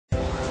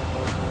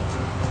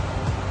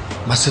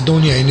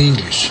Macedonia in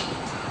English.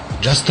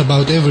 Just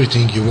about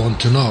everything you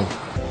want to know.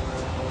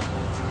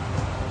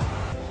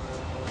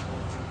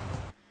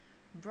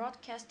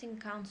 Broadcasting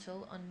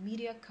Council on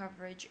media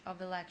coverage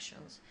of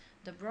elections.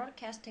 The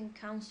Broadcasting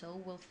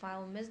Council will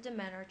file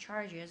misdemeanor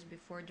charges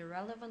before the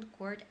relevant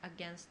court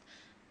against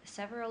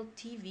several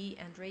TV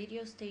and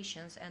radio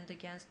stations and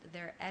against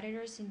their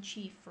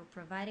editors-in-chief for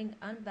providing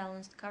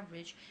unbalanced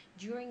coverage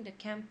during the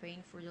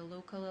campaign for the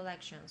local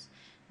elections.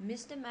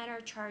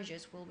 Misdemeanor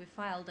charges will be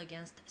filed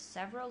against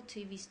several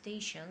TV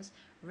stations,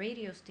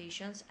 radio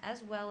stations,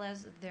 as well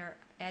as their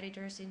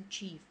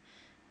editors-in-chief.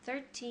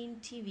 13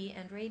 TV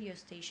and radio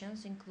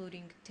stations,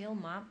 including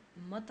Tilma,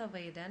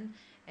 Motaveden,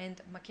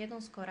 and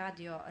Makedonsko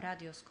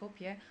Radio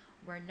Skopje,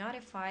 were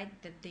notified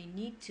that they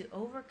need to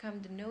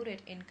overcome the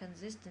noted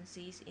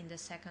inconsistencies in the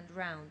second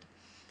round.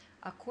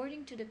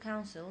 According to the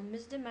Council,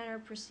 misdemeanor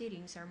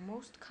proceedings are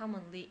most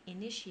commonly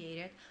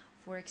initiated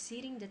for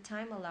exceeding the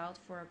time allowed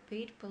for a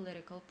paid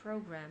political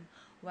program,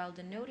 while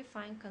the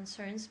notifying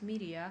concerns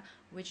media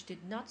which did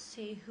not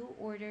say who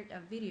ordered a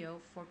video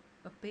for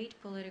a paid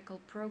political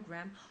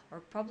program or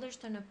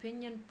published an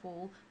opinion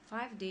poll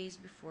 5 days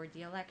before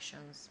the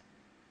elections.